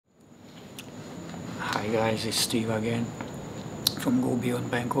Hi guys, it's Steve again from Go Beyond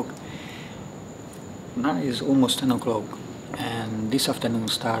Bangkok. Now it's almost 10 o'clock and this afternoon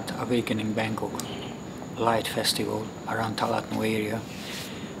start Awakening Bangkok light festival around Talat area.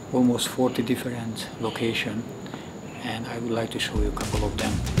 Almost 40 different locations, and I would like to show you a couple of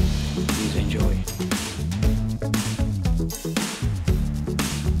them. Please enjoy.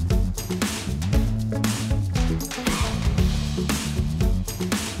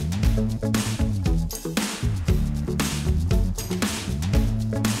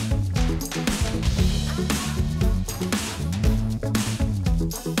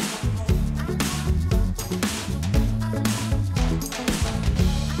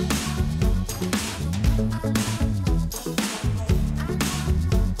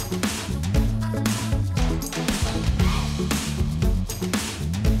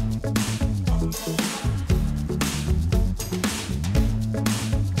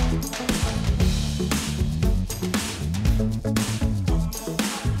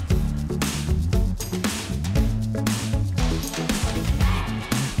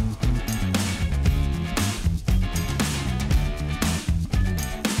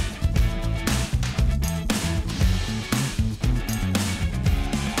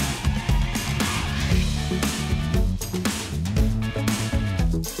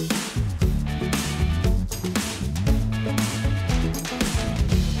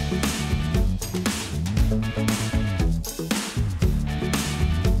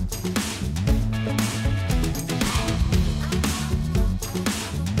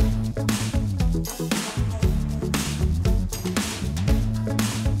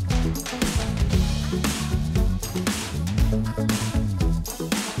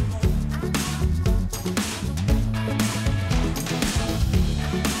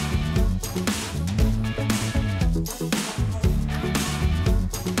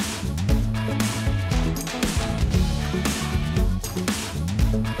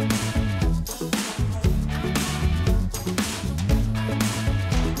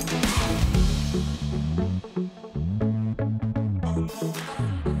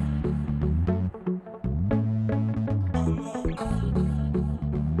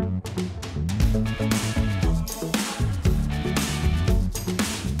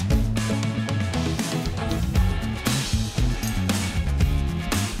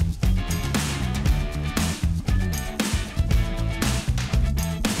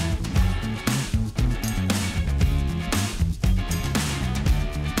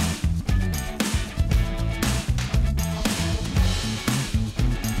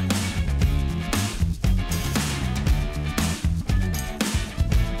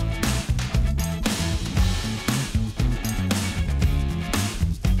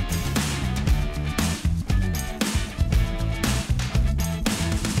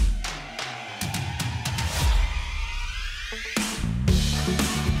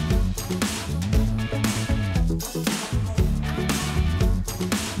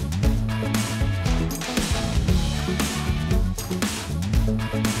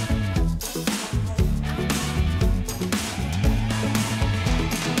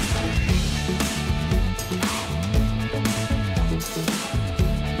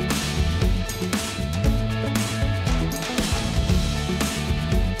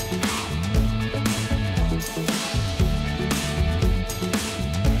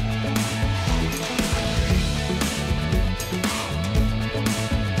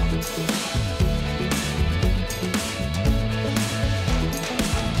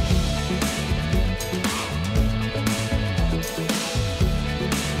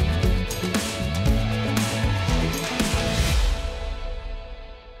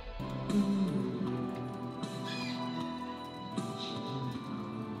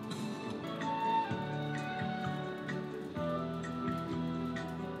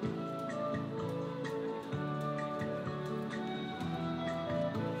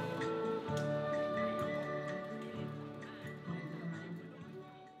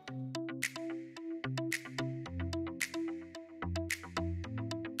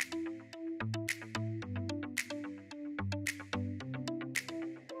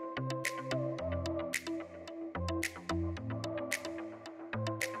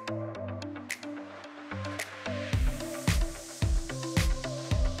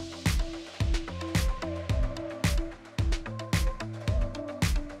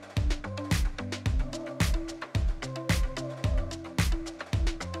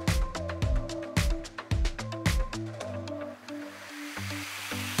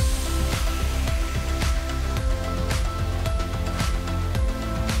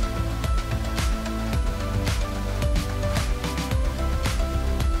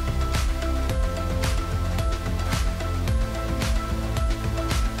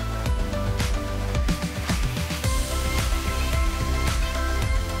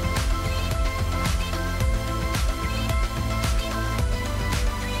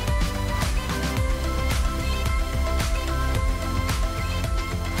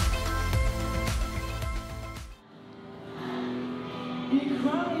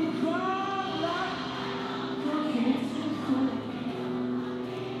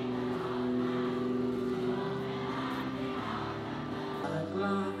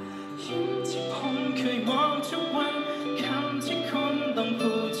 ทุกวันคำที่คุณต้อง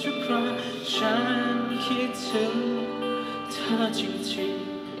พูดทุกครั้งฉันคิดถึงเธอจริง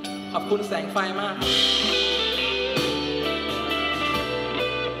ๆขอบคุณแสงไฟมาก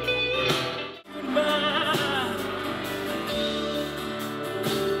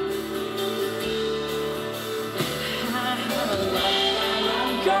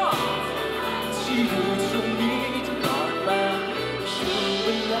ที่อยู่ตรงนี้ตลอดมาช่วงเว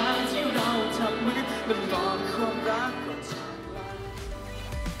ลาที่เราจับมือและมองความรักของทางไกล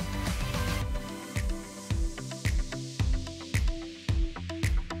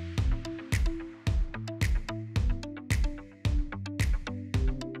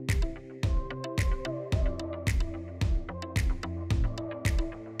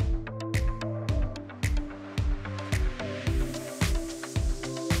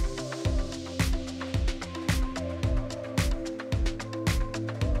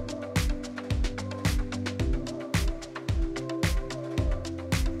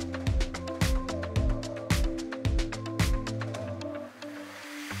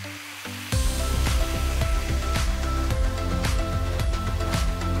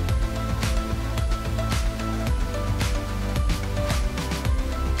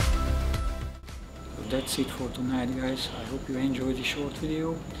That's it for tonight, guys. I hope you enjoyed the short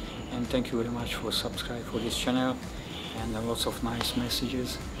video, and thank you very much for subscribing for this channel and lots of nice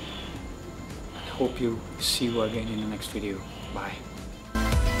messages. I hope you see you again in the next video. Bye.